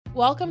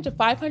Welcome to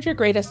 500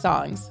 Greatest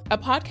Songs, a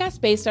podcast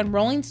based on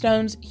Rolling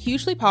Stone's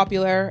hugely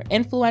popular,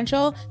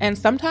 influential, and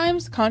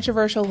sometimes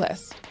controversial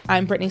list.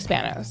 I'm Brittany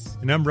Spanos.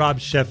 And I'm Rob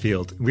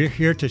Sheffield. We're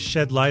here to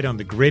shed light on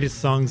the greatest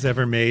songs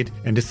ever made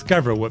and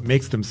discover what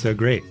makes them so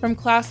great. From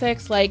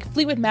classics like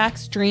Fleetwood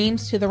Mac's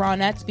Dreams to the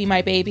Ronettes' Be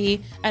My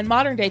Baby, and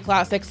modern-day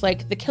classics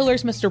like The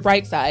Killers' Mr.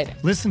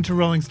 Brightside. Listen to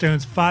Rolling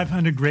Stone's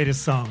 500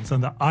 Greatest Songs on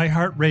the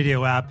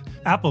iHeartRadio app,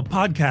 Apple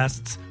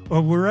Podcasts,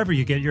 or wherever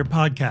you get your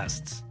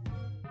podcasts.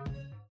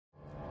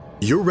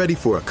 You're ready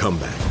for a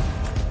comeback.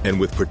 And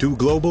with Purdue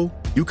Global,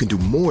 you can do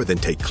more than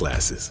take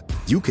classes.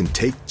 You can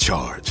take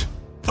charge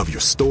of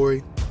your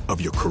story,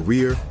 of your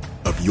career,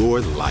 of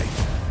your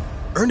life.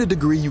 Earn a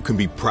degree you can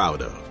be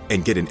proud of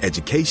and get an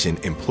education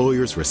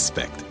employers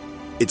respect.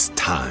 It's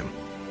time,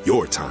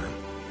 your time,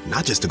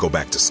 not just to go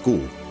back to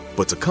school,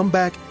 but to come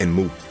back and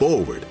move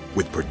forward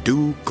with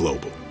Purdue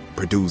Global,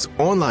 Purdue's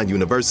online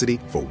university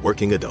for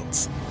working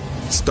adults.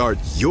 Start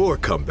your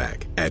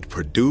comeback at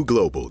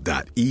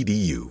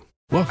purdueglobal.edu.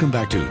 Welcome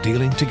back to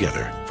Dealing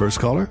Together.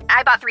 First caller?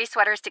 I bought 3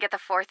 sweaters to get the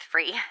 4th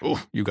free.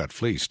 Oh, you got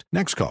fleeced.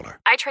 Next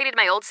caller? I traded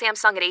my old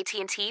Samsung at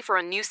AT&T for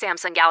a new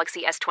Samsung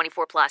Galaxy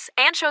S24 Plus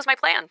and chose my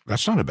plan.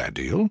 That's not a bad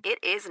deal. It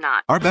is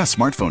not. Our best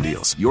smartphone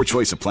deals. Your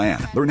choice of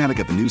plan. Learn how to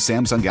get the new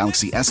Samsung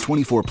Galaxy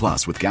S24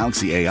 Plus with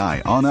Galaxy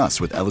AI on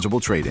us with eligible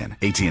trade-in.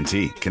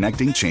 AT&T.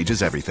 Connecting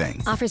changes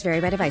everything. Offers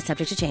vary by device.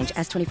 Subject to change.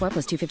 S24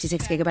 plus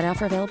 256 gigabyte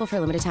offer available for a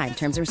limited time.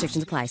 Terms and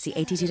restrictions apply. See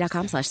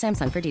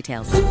att.com/Samsung for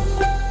details.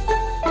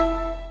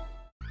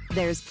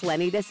 There's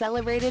plenty to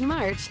celebrate in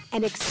March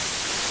and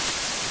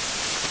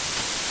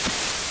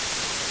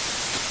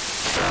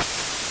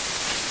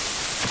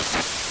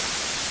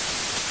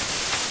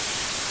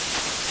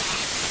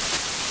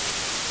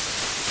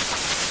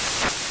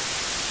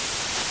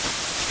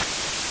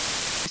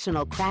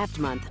National Craft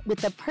Month with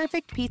the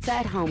perfect pizza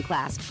at home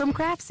class from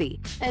Craftsy.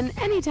 And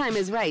anytime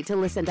is right to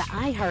listen to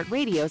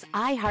iHeartRadio's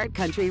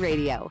iHeartCountry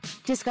Radio.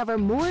 Discover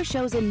more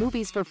shows and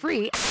movies for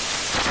free.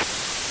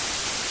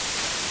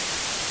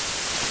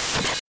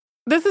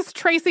 This is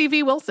Tracy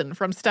V. Wilson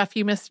from Stuff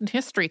You Missed in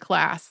History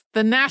class.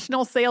 The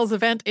national sales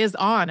event is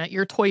on at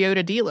your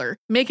Toyota dealer,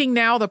 making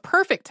now the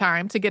perfect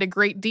time to get a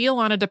great deal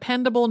on a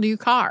dependable new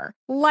car.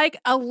 Like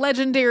a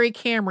legendary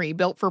Camry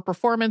built for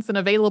performance and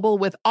available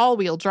with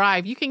all-wheel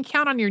drive, you can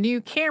count on your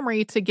new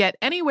Camry to get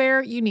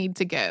anywhere you need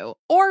to go.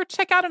 Or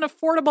check out an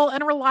affordable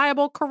and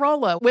reliable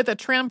Corolla with a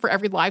trim for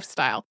every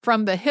lifestyle.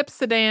 From the hip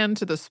sedan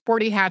to the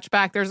sporty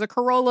hatchback, there's a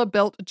Corolla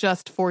built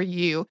just for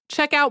you.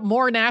 Check out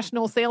more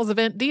national sales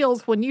event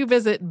deals when you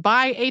visit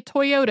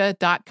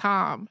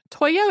buyatoyota.com.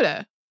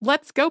 Toyota,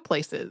 let's go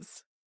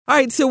places. All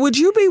right, so would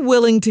you be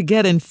willing to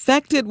get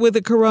infected with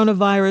the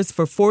coronavirus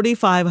for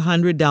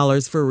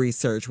 $4,500 for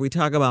research? We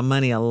talk about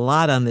money a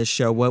lot on this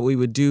show, what we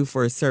would do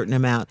for a certain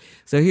amount.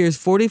 So here's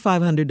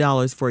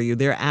 $4,500 for you.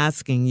 They're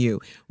asking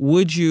you,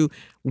 would you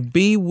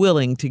be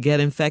willing to get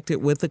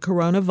infected with the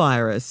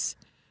coronavirus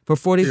for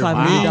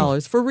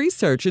 $4,500 for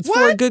research? It's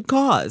for a good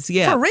cause.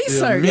 Yeah. For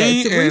research? Yeah,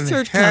 it's a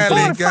research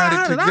company.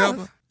 Got it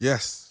together?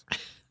 Yes.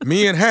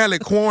 Me and Hallie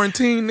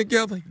quarantined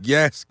together?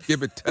 Yes.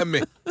 Give it to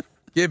me.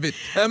 Give it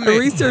to me. A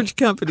research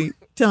company,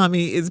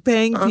 Tommy, is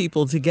paying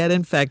people to get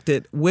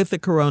infected with the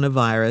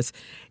coronavirus.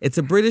 It's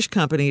a British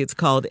company. It's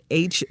called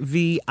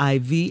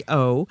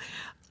HVIVO,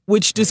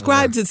 which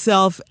describes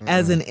itself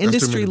as an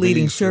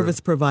industry-leading service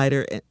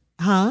provider.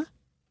 Huh?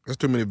 That's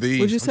too many V's.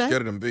 What'd you say? I'm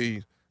scared of them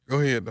V's. Go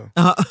ahead, though.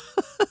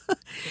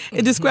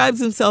 It describes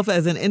himself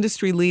as an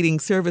industry-leading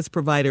service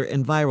provider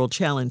in viral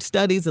challenge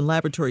studies and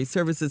laboratory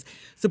services,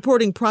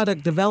 supporting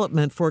product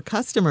development for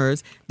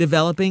customers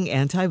developing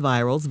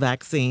antivirals,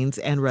 vaccines,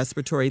 and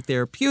respiratory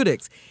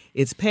therapeutics.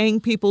 It's paying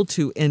people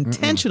to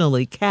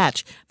intentionally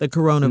catch the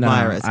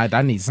coronavirus. No,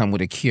 I need something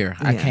with a cure.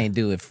 I can't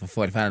do it for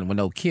 $45 with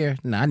no cure.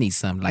 No, I need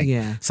something like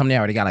something they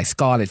already got, like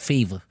scarlet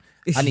fever.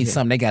 I need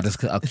something they got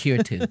a cure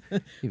to.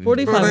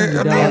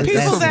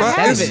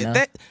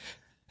 $4,500.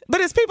 But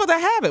it's people that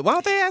have it. Why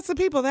don't they ask the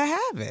people that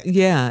have it?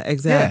 Yeah,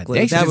 exactly.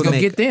 Yeah, they should that would go make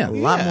get them. a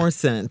lot more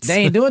sense.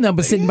 They ain't doing nothing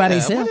but sitting by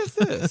themselves.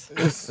 What is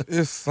this?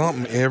 It's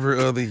something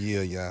every other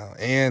year, y'all.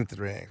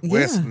 Anthrax,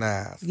 West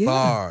Nile,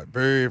 SARS,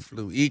 bird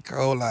flu, E.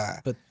 coli.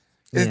 But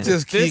it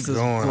just keeps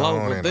going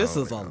on. This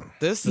is something.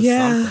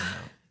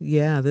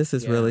 Yeah, this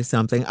is really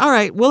something. All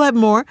right, we'll have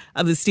more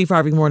of the Steve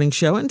Harvey Morning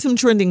Show and some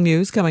trending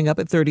news coming up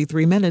at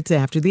 33 minutes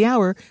after the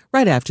hour,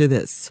 right after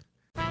this.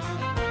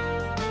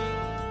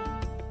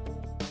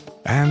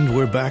 And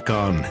we're back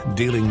on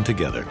Dealing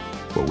Together,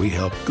 where we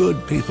help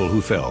good people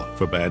who fell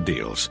for bad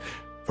deals.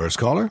 First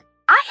caller?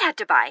 I had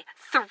to buy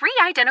 3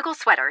 identical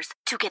sweaters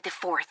to get the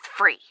 4th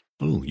free.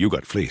 Oh, you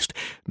got fleeced.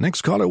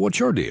 Next caller, what's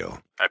your deal?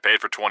 I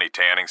paid for 20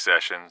 tanning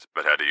sessions,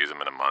 but had to use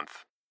them in a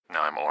month.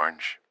 Now I'm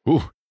orange.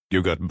 Ooh,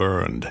 you got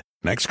burned.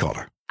 Next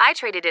caller. I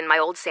traded in my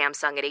old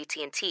Samsung at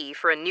AT&T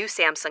for a new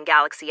Samsung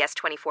Galaxy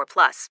S24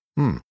 Plus.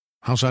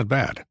 How's that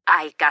bad?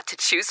 I got to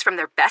choose from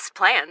their best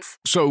plans.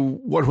 So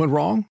what went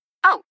wrong?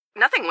 Oh,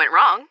 nothing went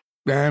wrong.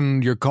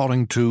 And you're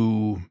calling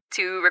to...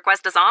 To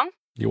request a song?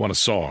 You want a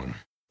song?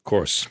 Of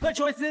course. The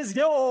choice is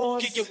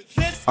yours.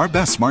 Our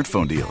best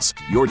smartphone deals.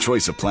 Your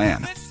choice of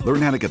plan.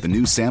 Learn how to get the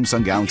new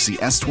Samsung Galaxy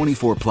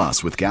S24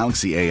 Plus with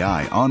Galaxy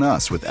AI on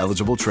us with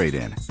eligible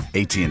trade-in.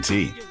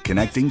 AT&T.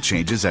 Connecting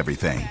changes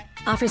everything.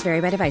 Offers vary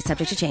by device,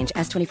 subject to change.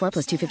 S24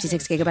 plus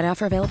 256 gigabyte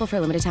offer available for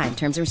a limited time.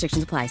 Terms and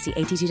restrictions apply. See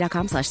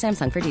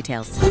att.com/Samsung for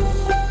details.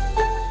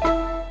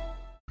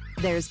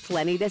 There's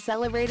plenty to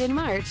celebrate in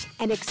March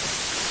and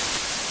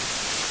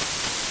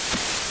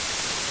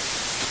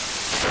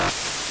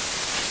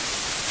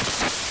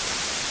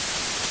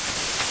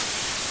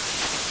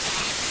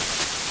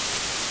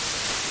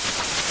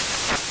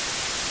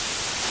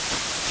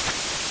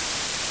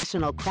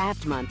National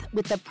Craft Month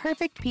with the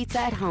perfect pizza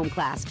at home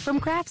class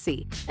from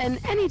Craftsy. And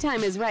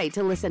anytime is right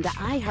to listen to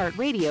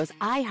iHeartRadio's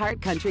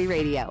iHeart Country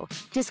Radio.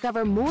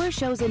 Discover more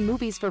shows and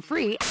movies for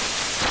free.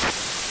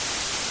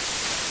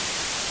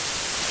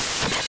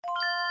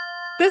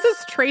 This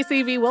is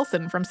Tracy V.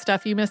 Wilson from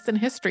Stuff You Missed in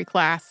History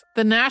Class.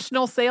 The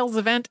national sales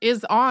event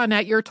is on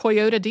at your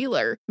Toyota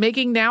dealer,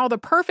 making now the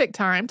perfect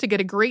time to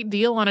get a great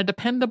deal on a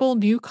dependable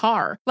new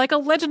car. Like a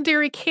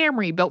legendary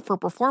Camry built for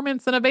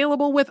performance and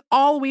available with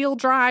all-wheel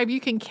drive, you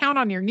can count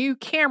on your new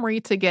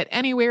Camry to get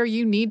anywhere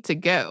you need to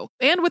go.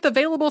 And with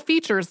available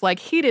features like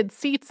heated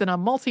seats and a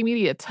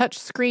multimedia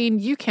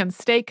touchscreen, you can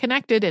stay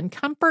connected in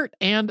comfort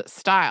and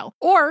style.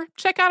 Or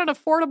check out an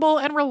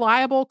affordable and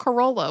reliable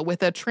Corolla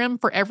with a trim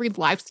for every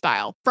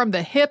lifestyle. From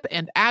the hip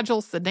and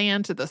agile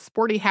sedan to the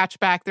sporty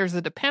hatchback, there's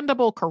a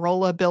dependable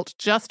Corolla built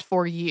just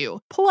for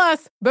you.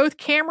 Plus, both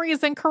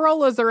Camrys and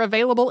Corollas are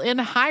available in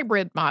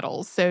hybrid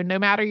models, so no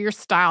matter your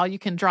style, you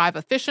can drive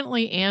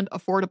efficiently and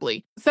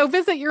affordably. So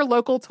visit your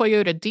local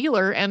Toyota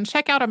dealer and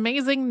check out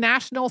amazing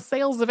national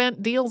sales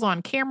event deals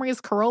on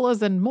Camrys,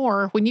 Corollas, and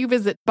more when you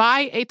visit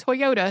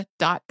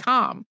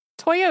buyatoyota.com.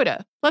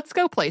 Toyota, let's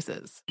go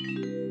places.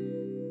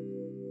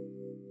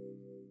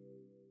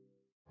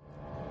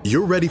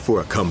 You're ready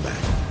for a comeback.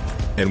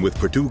 And with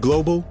Purdue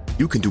Global,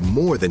 you can do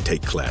more than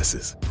take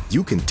classes.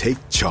 You can take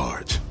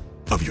charge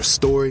of your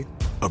story,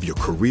 of your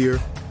career,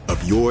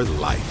 of your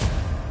life.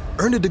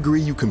 Earn a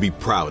degree you can be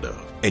proud of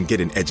and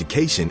get an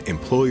education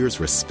employers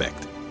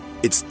respect.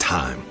 It's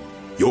time,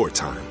 your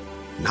time,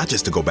 not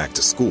just to go back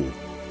to school,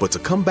 but to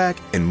come back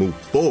and move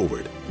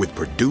forward with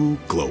Purdue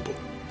Global,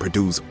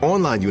 Purdue's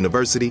online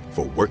university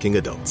for working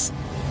adults.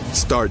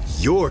 Start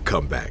your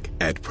comeback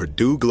at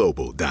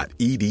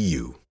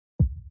purdueglobal.edu.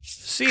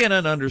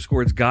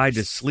 CNN_'s Guide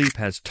to Sleep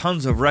has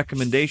tons of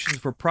recommendations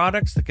for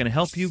products that can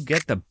help you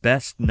get the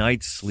best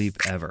night's sleep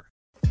ever.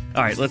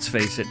 All right, let's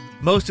face it,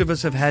 most of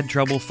us have had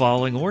trouble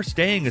falling or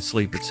staying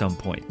asleep at some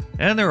point,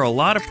 and there are a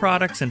lot of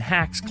products and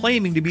hacks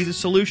claiming to be the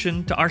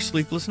solution to our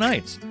sleepless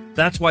nights.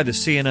 That's why the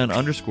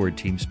CNN_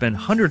 team spend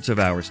hundreds of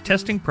hours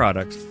testing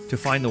products to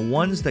find the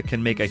ones that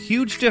can make a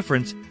huge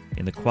difference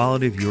in the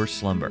quality of your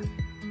slumber.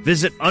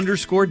 Visit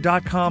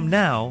underscore.com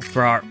now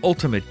for our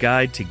ultimate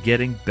guide to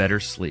getting better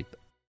sleep.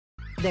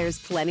 There's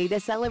plenty to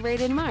celebrate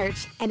in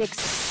March and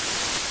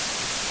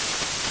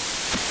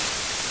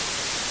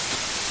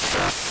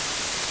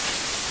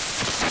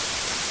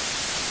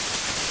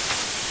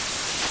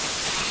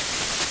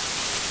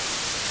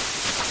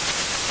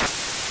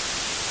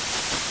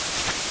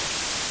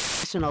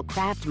National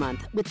Craft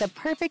Month with the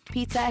perfect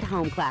pizza at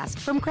home class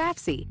from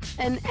Craftsy.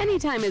 And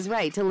anytime is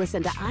right to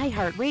listen to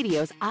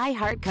iHeartRadio's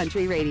iHeart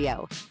Country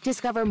Radio.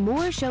 Discover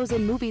more shows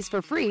and movies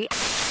for free.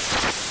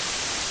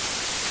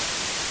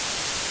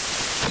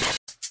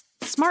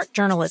 Smart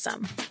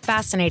journalism.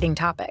 Fascinating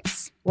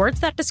topics. Words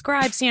that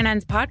describe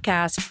CNN's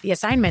podcast, The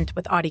Assignment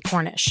with Audie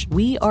Cornish.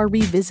 We are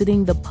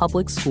revisiting the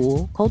public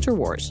school culture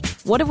wars.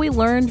 What have we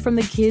learned from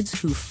the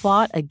kids who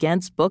fought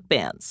against book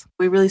bans?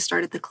 We really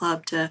started the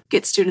club to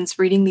get students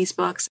reading these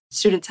books.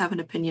 Students have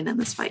an opinion in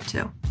this fight,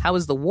 too. How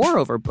has the war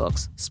over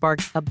books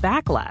sparked a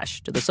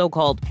backlash to the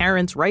so-called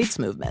parents' rights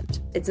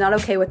movement? It's not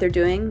okay what they're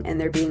doing, and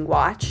they're being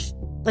watched.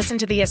 Listen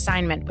to The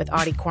Assignment with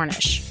Audie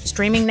Cornish.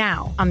 Streaming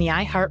now on the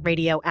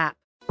iHeartRadio app.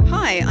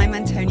 Hi, I'm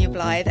Antonia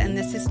Blythe, and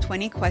this is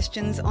 20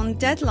 Questions on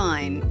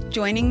Deadline.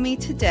 Joining me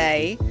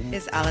today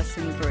is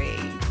Alison Brie.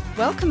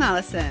 Welcome,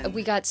 Alison.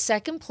 We got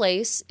second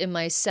place in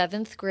my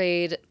 7th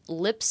grade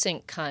lip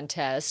sync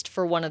contest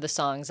for one of the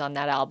songs on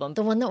that album.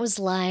 The one that was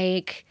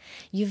like,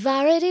 "You've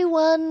already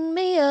won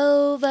me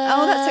over."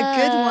 Oh, that's a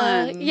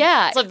good one.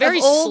 Yeah. It's a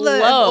very slow.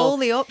 Of all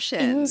the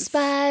options. In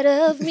spite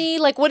of me.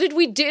 Like, what did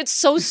we do? It's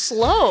so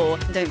slow.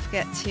 Don't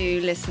forget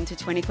to listen to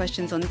 20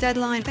 Questions on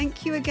Deadline.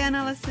 Thank you again,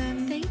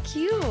 Alison. Thank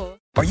you.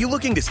 Are you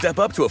looking to step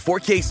up to a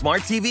 4K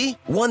smart TV?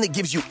 One that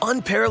gives you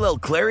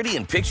unparalleled clarity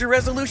and picture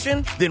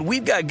resolution? Then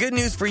we've got good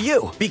news for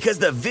you, because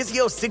the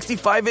Vizio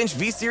 65-inch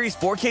V-Series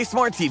 4K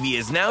smart TV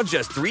is now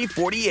just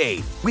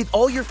 $348. With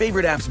all your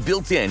favorite apps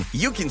built in,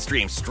 you can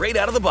stream straight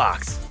out of the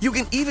box. You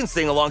can even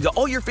sing along to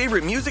all your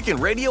favorite music and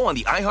radio on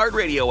the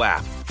iHeartRadio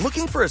app.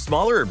 Looking for a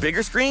smaller or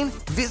bigger screen?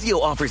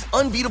 Vizio offers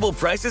unbeatable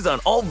prices on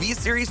all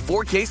V-Series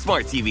 4K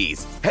smart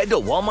TVs. Head to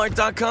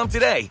Walmart.com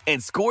today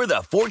and score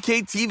the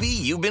 4K TV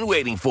you've been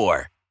waiting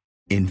for.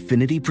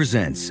 Infinity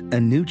presents a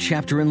new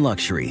chapter in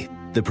luxury,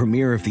 the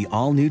premiere of the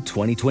all-new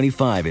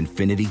 2025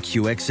 Infiniti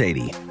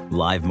QX80,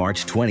 live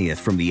March 20th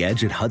from the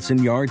Edge at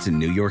Hudson Yards in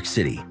New York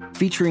City,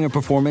 featuring a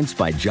performance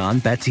by John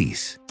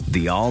Batiste.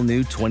 The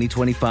all-new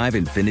 2025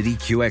 Infiniti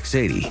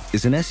QX80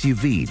 is an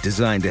SUV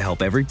designed to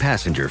help every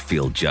passenger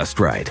feel just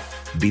right.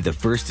 Be the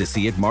first to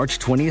see it March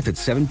 20th at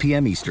 7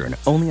 p.m. Eastern,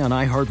 only on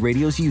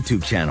iHeartRadio's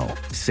YouTube channel.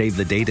 Save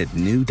the date at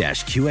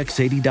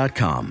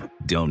new-QX80.com.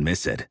 Don't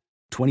miss it.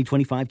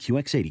 2025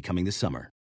 QX80 coming this summer.